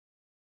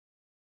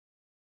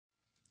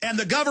And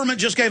the government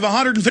just gave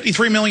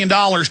 $153 million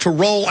to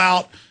roll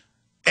out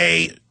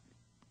a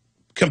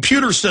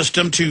computer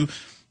system to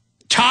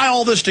tie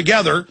all this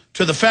together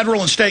to the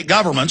federal and state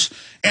governments.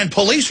 And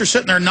police are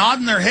sitting there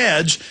nodding their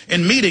heads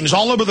in meetings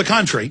all over the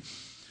country.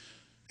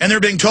 And they're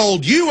being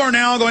told, you are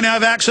now going to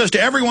have access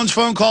to everyone's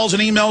phone calls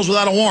and emails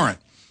without a warrant.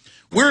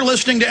 We're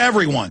listening to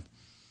everyone.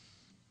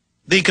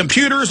 The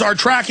computers are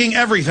tracking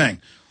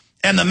everything.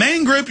 And the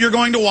main group you're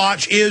going to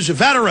watch is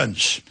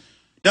veterans.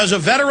 Does a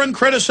veteran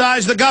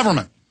criticize the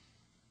government?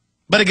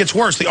 But it gets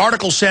worse. The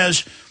article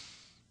says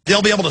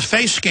they'll be able to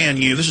face scan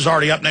you. This is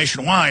already up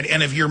nationwide.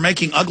 And if you're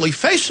making ugly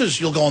faces,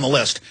 you'll go on the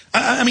list.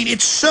 I mean,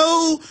 it's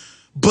so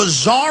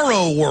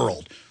bizarro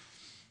world.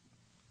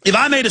 If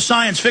I made a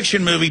science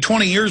fiction movie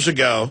 20 years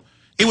ago,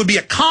 it would be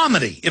a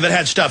comedy if it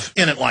had stuff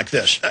in it like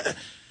this.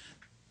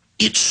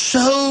 It's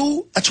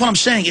so, that's what I'm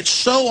saying, it's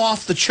so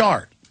off the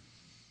chart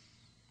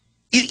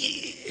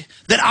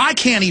that I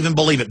can't even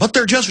believe it. But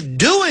they're just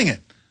doing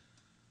it.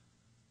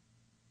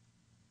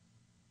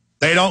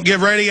 They don't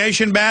give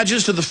radiation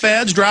badges to the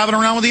feds driving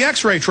around with the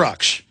X-ray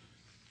trucks.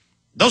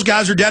 Those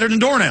guys are deader than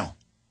doornail.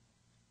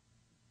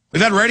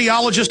 We've had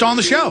radiologists on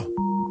the show.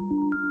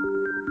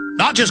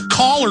 Not just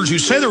callers who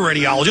say they're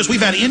radiologists.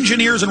 We've had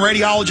engineers and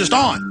radiologists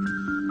on.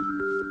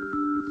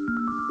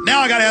 Now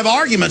I got to have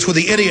arguments with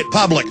the idiot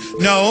public.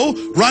 No,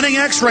 running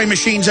X-ray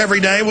machines every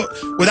day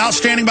without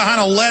standing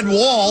behind a lead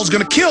wall is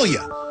going to kill you.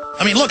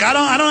 I mean, look, I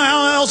don't know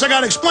how else I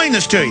got to explain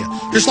this to you.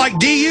 Just like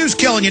DU's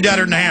killing you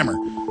deader than a hammer.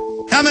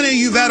 How many of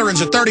you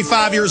veterans are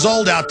 35 years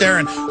old out there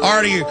and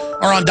already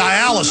are on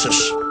dialysis?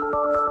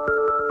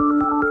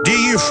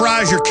 DU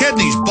fries your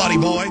kidneys, buddy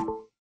boy.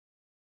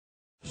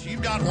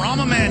 You've got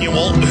Rahm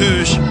Emanuel,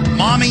 whose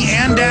mommy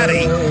and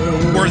daddy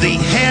were the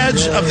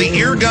heads of the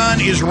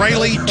Irgun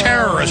Israeli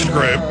terrorist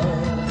group,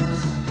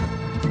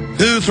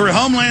 who through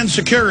Homeland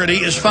Security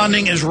is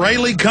funding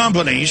Israeli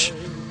companies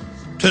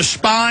to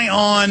spy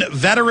on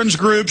veterans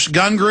groups,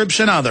 gun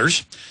groups, and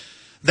others.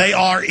 They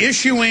are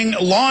issuing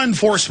law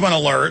enforcement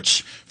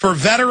alerts for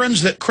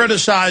veterans that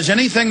criticize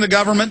anything the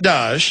government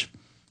does,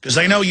 because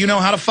they know you know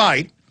how to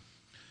fight.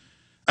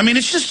 I mean,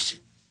 it's just,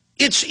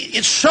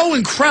 it's so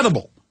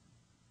incredible.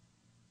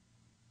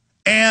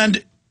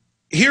 And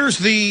here's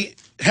the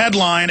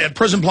headline at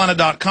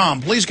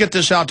prisonplanet.com. Please get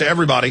this out to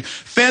everybody.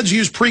 Feds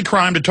use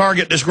pre-crime to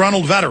target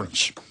disgruntled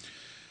veterans.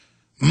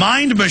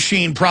 Mind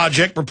Machine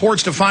Project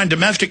purports to find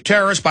domestic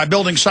terrorists by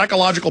building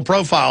psychological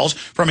profiles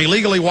from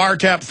illegally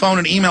wiretapped phone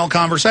and email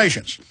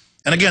conversations.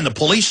 And again, the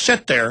police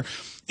sit there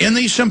in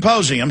these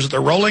symposiums that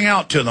they're rolling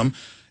out to them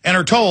and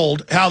are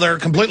told how they're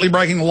completely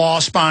breaking the law,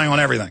 spying on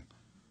everything.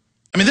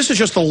 I mean, this is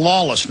just the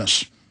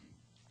lawlessness.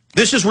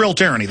 This is real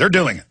tyranny. They're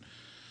doing it.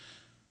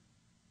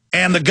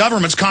 And the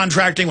government's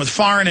contracting with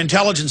foreign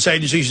intelligence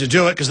agencies to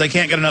do it because they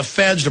can't get enough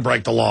feds to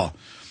break the law.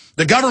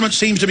 The government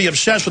seems to be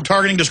obsessed with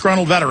targeting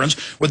disgruntled veterans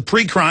with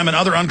pre-crime and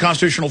other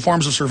unconstitutional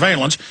forms of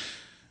surveillance,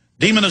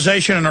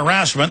 demonization, and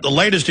harassment, the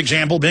latest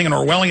example being an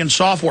Orwellian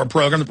software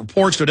program that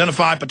purports to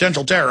identify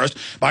potential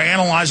terrorists by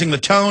analyzing the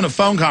tone of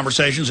phone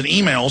conversations and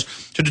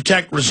emails to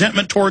detect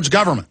resentment towards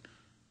government.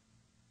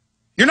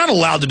 You're not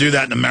allowed to do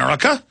that in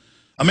America.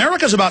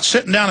 America's about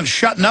sitting down and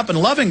shutting up and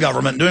loving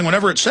government and doing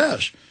whatever it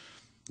says.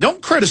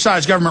 Don't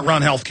criticize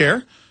government-run health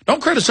care.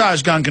 Don't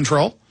criticize gun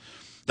control.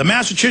 The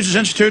Massachusetts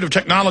Institute of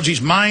Technology's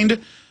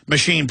Mind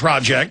Machine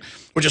Project,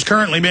 which is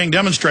currently being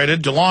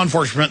demonstrated to law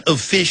enforcement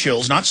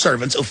officials, not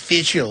servants,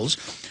 officials,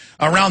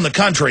 around the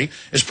country,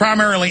 is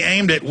primarily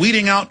aimed at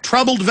weeding out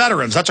troubled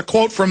veterans. That's a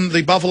quote from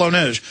the Buffalo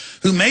News,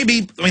 who may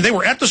be, I mean, they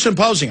were at the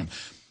symposium,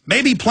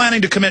 may be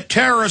planning to commit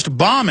terrorist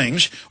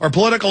bombings or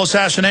political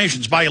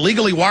assassinations by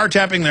illegally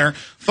wiretapping their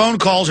phone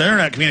calls and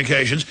internet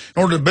communications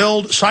in order to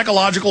build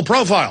psychological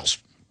profiles.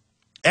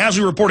 As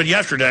we reported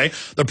yesterday,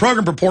 the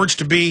program purports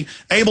to be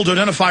able to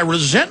identify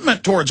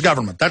resentment towards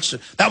government. That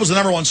was the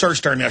 #1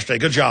 search term yesterday.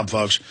 Good job,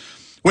 folks.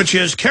 Which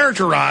is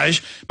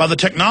characterized by the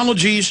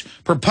technology's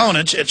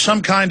proponents as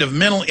some kind of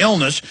mental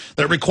illness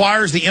that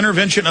requires the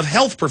intervention of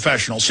health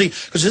professionals. See,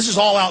 because this is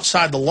all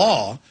outside the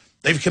law.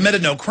 They've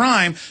committed no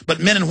crime, but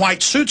men in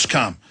white suits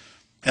come.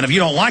 And if you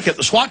don't like it,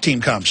 the SWAT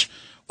team comes.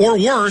 Or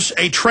worse,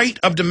 a trait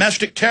of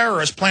domestic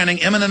terrorists planning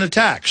imminent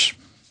attacks.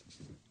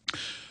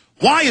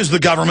 Why is the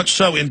government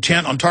so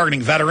intent on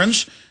targeting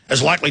veterans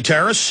as likely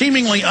terrorists,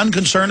 seemingly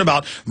unconcerned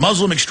about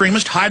Muslim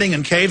extremists hiding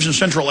in caves in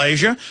Central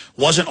Asia?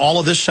 Wasn't all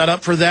of this set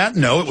up for that?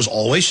 No, it was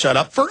always set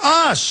up for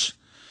us.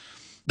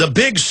 The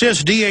big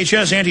cis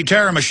DHS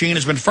anti-terror machine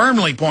has been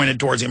firmly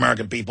pointed towards the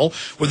American people,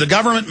 with the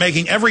government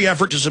making every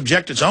effort to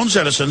subject its own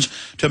citizens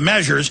to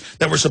measures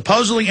that were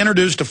supposedly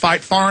introduced to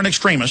fight foreign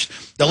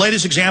extremists, the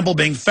latest example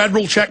being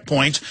federal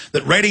checkpoints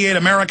that radiate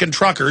American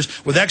truckers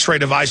with X-ray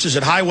devices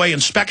at highway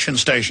inspection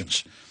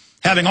stations.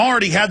 Having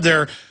already had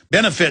their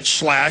benefits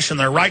slashed and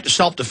their right to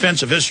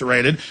self-defense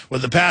eviscerated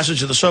with the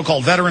passage of the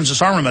so-called Veterans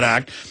Disarmament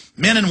Act,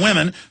 men and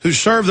women who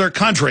serve their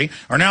country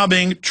are now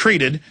being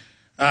treated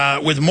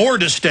with more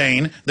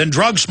disdain than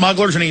drug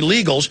smugglers and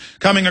illegals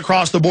coming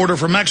across the border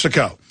from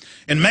Mexico.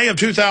 In May of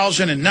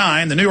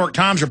 2009, the New York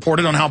Times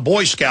reported on how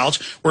Boy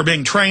Scouts were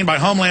being trained by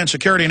Homeland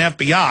Security and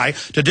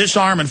FBI to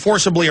disarm and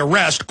forcibly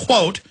arrest,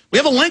 quote, we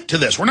have a link to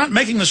this, we're not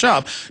making this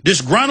up,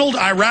 disgruntled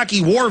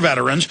Iraqi war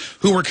veterans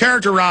who were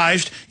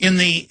characterized in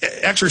the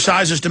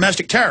exercise as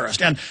domestic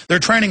terrorists. And they're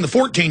training the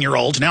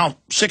 14-year-olds, now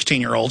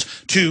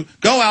 16-year-olds, to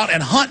go out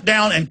and hunt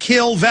down and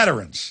kill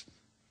veterans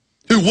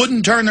who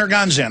wouldn't turn their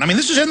guns in. I mean,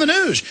 this is in the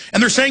news,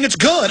 and they're saying it's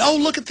good. Oh,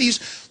 look at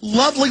these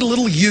lovely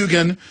little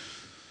Yugen.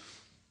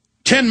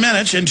 10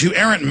 minutes into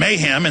errant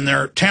mayhem in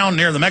their town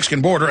near the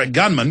Mexican border, a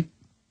gunman,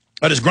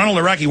 a disgruntled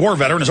Iraqi war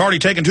veteran, has already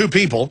taken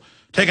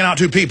out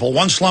two people,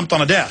 one slumped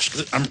on a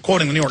desk. I'm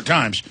quoting the New York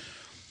Times.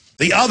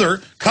 The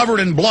other covered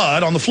in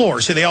blood on the floor.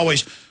 See, they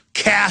always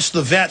cast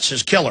the vets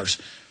as killers.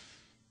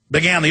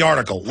 Began the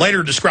article,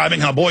 later describing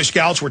how Boy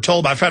Scouts were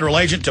told by a federal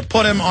agent to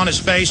put him on his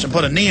face and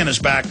put a knee in his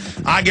back.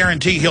 I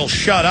guarantee he'll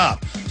shut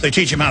up. They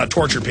teach him how to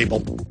torture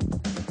people.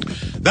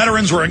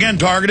 Veterans were again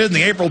targeted in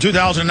the April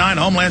 2009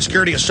 Homeland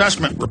Security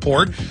Assessment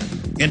Report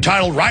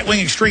entitled Right-Wing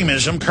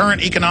Extremism,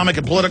 Current Economic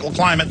and Political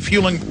Climate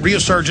Fueling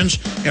Resurgence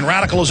in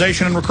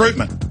Radicalization and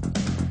Recruitment.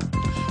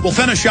 We'll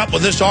finish up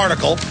with this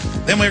article.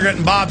 Then we're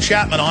getting Bob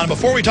Chapman on.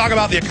 Before we talk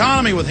about the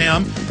economy with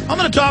him, I'm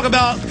going to talk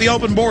about the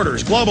open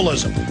borders,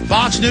 globalism.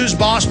 Fox News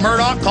boss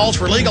Murdoch calls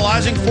for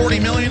legalizing 40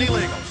 million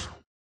illegals.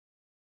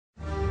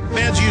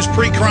 Feds use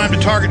pre-crime to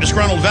target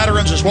disgruntled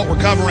veterans is what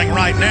we're covering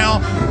right now.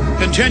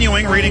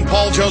 Continuing reading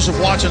Paul Joseph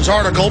Watson's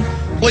article,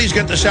 please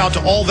get this out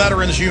to all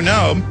veterans you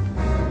know.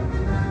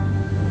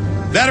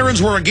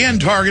 Veterans were again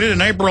targeted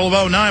in April of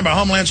 2009 by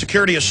Homeland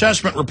Security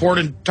Assessment Report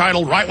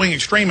entitled Right-Wing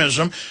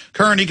Extremism,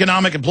 Current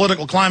Economic and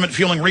Political Climate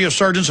Fueling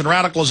Resurgence and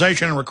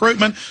Radicalization and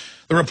Recruitment.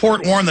 The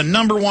report warned the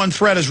 #1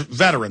 threat is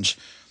veterans.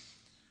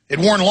 It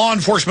warned law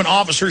enforcement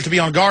officers to be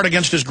on guard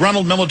against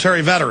disgruntled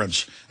military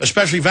veterans,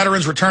 especially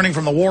veterans returning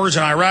from the wars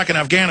in Iraq and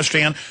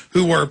Afghanistan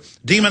who were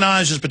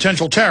demonized as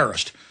potential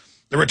terrorists.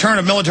 The return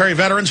of military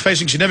veterans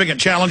facing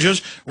significant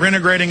challenges,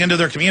 reintegrating into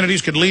their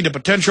communities could lead to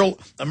potential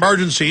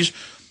emergencies,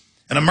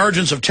 an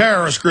emergence of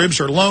terrorist groups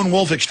or lone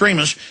wolf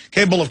extremists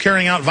capable of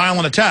carrying out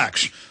violent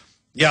attacks.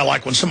 Yeah,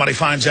 like when somebody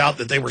finds out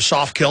that they were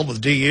soft-killed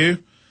with DU.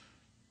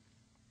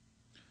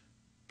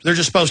 They're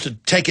just supposed to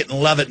take it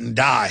and love it and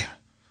die.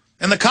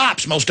 And the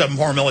cops, most of them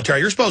former military,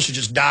 you're supposed to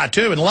just die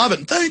too and love it.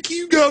 And thank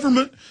you,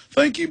 government.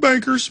 Thank you,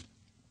 bankers.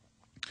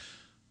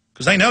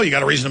 Because they know you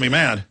got a reason to be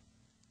mad.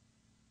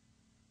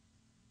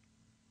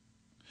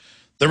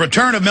 The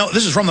return of,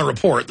 this is from the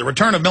report, the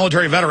return of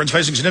military veterans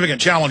facing significant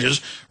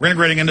challenges,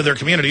 reintegrating into their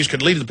communities,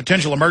 could lead to the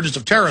potential emergence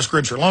of terrorist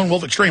groups or lone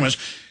wolf extremists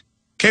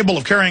capable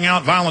of carrying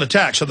out violent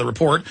attacks, said the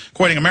report,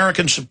 equating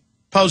Americans'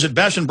 supposed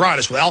best and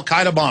brightest with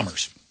al-Qaeda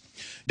bombers.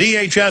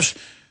 DHS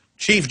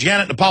Chief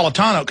Janet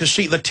Napolitano, because,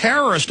 see, the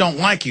terrorists don't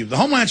like you. The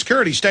Homeland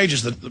Security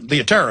stages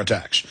the terror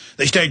attacks.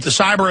 They stage the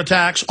cyber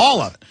attacks,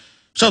 all of it.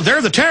 So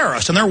they're the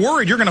terrorists, and they're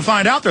worried you're going to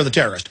find out they're the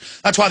terrorist.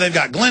 That's why they've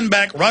got Glenn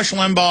Beck, Rush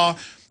Limbaugh,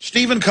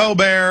 Stephen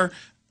Colbert,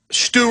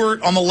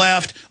 Stewart on the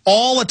left,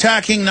 all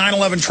attacking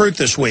 9/11 Truth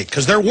this week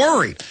because they're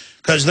worried,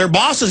 because their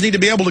bosses need to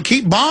be able to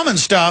keep bombing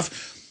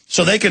stuff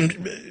so they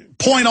can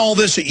point all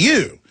this at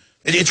you.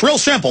 It's real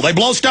simple. They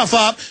blow stuff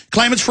up,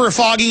 claim it's for a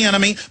foggy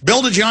enemy,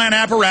 build a giant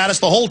apparatus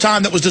the whole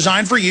time that was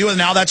designed for you, and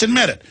now that's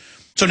admitted.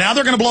 So now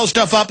they're going to blow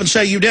stuff up and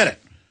say you did it.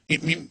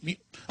 You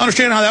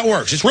understand how that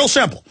works. It's real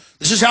simple.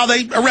 This is how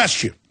they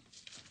arrest you.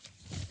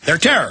 They're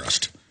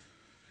terrorists.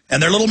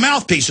 And their little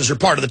mouthpieces are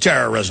part of the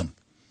terrorism.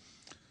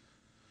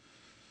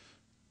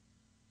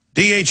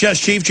 DHS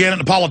Chief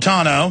Janet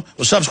Napolitano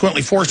was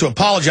subsequently forced to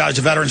apologize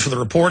to veterans for the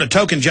report, a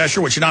token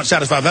gesture which did not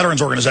satisfy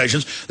veterans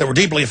organizations that were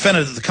deeply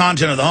offended at the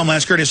content of the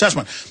Homeland Security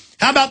Assessment.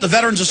 How about the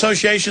Veterans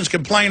Associations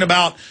complain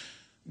about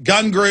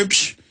gun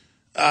groups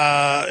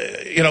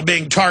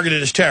being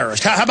targeted as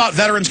terrorists? How about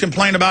veterans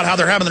complain about how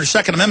they're having their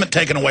Second Amendment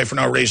taken away for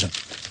no reason?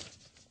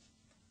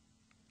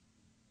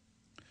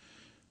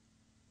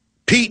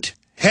 Pete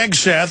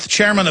Hegseth,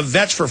 chairman of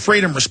Vets for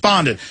Freedom,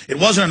 responded. It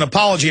wasn't an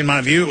apology in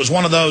my view. It was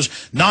one of those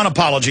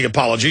non-apology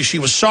apologies. She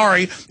was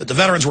sorry that the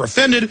veterans were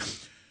offended.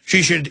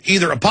 She should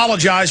either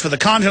apologize for the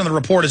content of the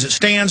report as it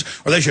stands,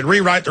 or they should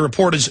rewrite the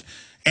report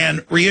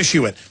and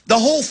reissue it. The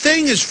whole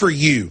thing is for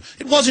you.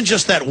 It wasn't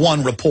just that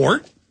one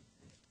report.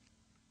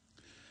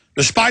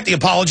 Despite the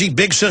apology,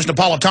 Big Sis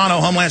Napolitano,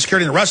 Homeland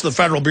Security, and the rest of the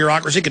federal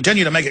bureaucracy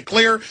continue to make it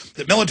clear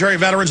that military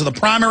veterans are the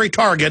primary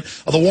target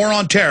of the war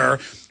on terror,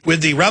 with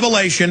the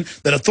revelation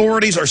that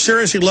authorities are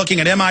seriously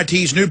looking at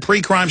MIT's new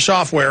pre-crime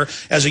software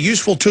as a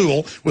useful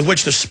tool with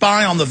which to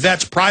spy on the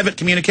vets' private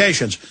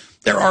communications.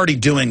 They're already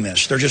doing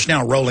this. They're just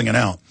now rolling it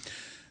out.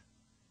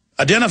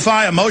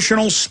 Identify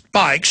emotional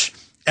spikes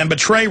and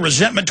betray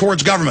resentment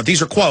towards government.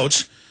 These are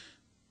quotes.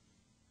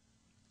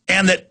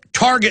 And that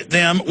target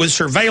them with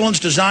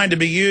surveillance designed to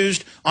be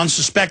used on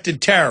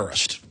suspected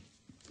terrorists.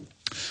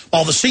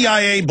 While the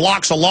CIA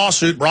blocks a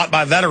lawsuit brought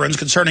by veterans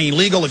concerning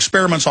illegal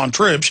experiments on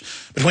troops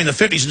between the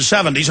 50s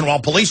and 70s, and while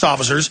police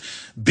officers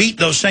beat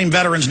those same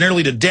veterans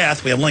nearly to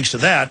death, we have links to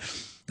that,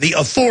 The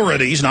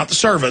authorities, not the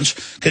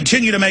servants,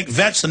 continue to make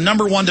vets the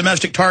 #1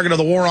 domestic target of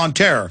the war on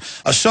terror.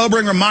 A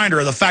sobering reminder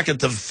of the fact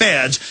that the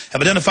feds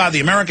have identified the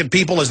American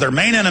people as their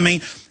main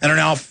enemy and are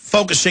now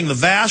focusing the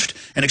vast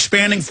and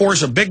expanding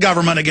force of big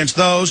government against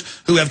those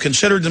who have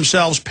considered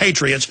themselves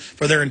patriots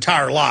for their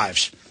entire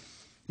lives.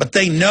 But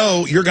they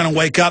know you're going to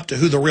wake up to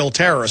who the real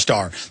terrorists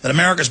are, that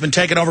America's been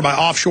taken over by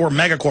offshore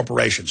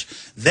megacorporations.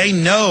 They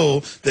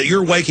know that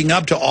you're waking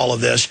up to all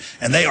of this,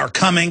 and they are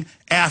coming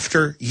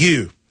after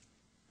you.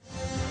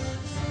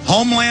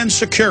 Homeland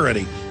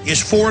Security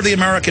is for the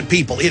American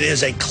people. It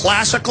is a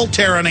classical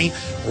tyranny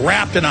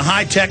wrapped in a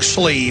high-tech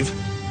sleeve,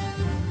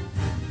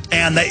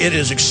 and it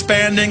is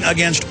expanding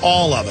against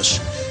all of us.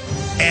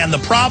 And the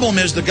problem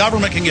is the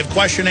government can give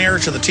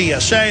questionnaires to the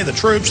TSA, the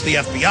troops, the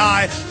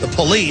FBI, the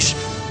police,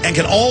 and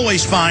can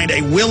always find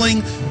a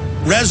willing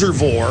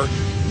reservoir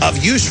of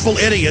useful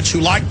idiots who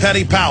like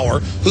petty power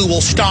who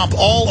will stomp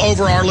all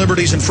over our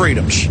liberties and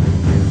freedoms.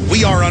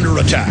 We are under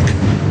attack.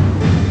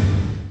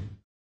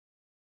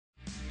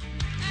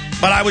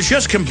 But I was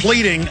just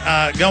completing,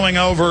 going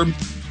over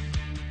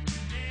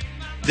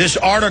this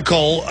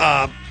article,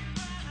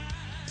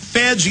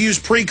 Feds use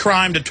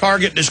pre-crime to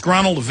target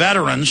disgruntled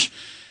veterans.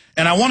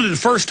 And I wanted to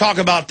first talk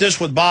about this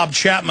with Bob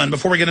Chapman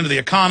before we get into the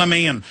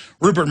economy and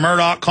Rupert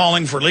Murdoch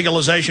calling for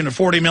legalization of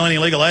 40 million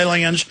illegal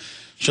aliens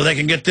so they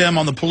can get them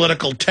on the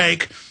political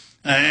take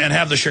and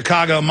have the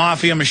Chicago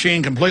mafia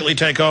machine completely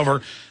take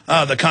over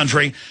the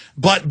country.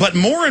 But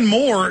more and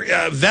more,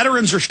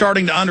 veterans are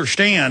starting to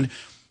understand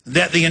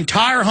that the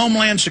entire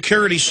Homeland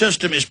Security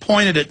system is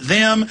pointed at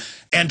them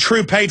and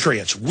true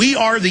patriots. We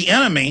are the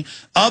enemy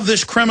of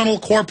this criminal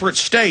corporate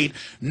state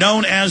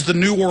known as the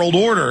New World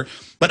Order.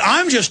 But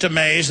I'm just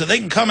amazed that they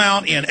can come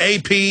out in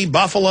AP,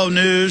 Buffalo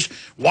News,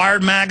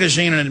 Wired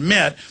Magazine and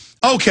admit,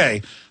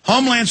 okay,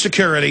 Homeland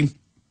Security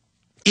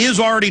is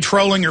already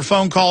trolling your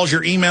phone calls,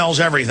 your emails,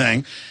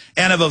 everything.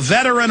 And if a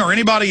veteran or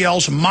anybody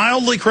else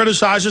mildly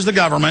criticizes the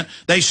government,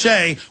 they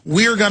say,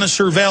 we're going to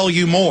surveil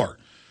you more.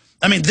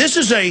 I mean, this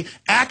is a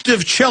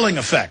active chilling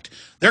effect.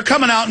 They're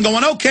coming out and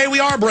going, okay, we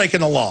are breaking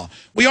the law.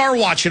 We are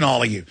watching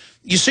all of you.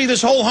 You see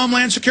this whole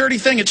Homeland Security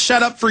thing? It's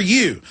set up for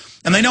you.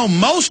 And they know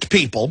most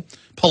people,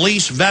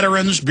 police,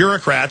 veterans,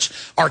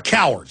 bureaucrats, are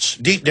cowards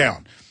deep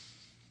down.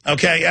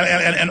 Okay?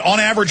 And on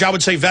average, I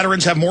would say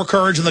veterans have more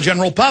courage than the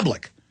general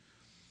public.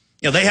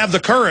 You know, they have the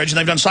courage, and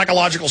they've done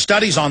psychological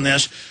studies on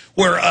this,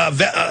 where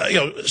you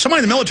know,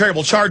 somebody in the military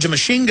will charge a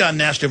machine gun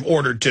nest if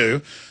ordered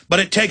to,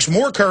 but it takes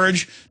more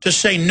courage to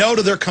say no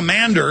to their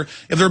commander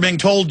if they're being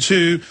told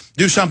to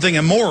do something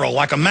immoral,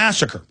 like a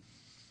massacre.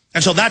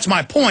 And so that's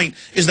my point,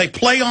 is they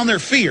play on their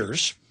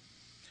fears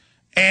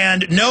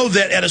and know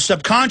that at a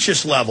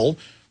subconscious level,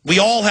 we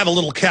all have a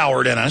little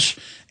coward in us,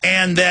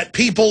 and that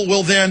people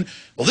will then,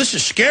 well, this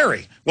is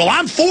scary. Well,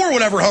 I'm for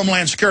whatever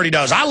Homeland Security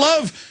does. I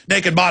love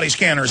naked body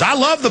scanners. I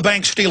love the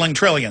bank stealing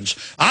trillions.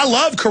 I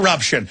love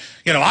corruption.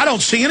 You know, I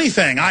don't see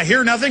anything. I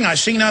hear nothing. I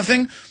see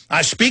nothing.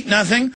 I speak nothing.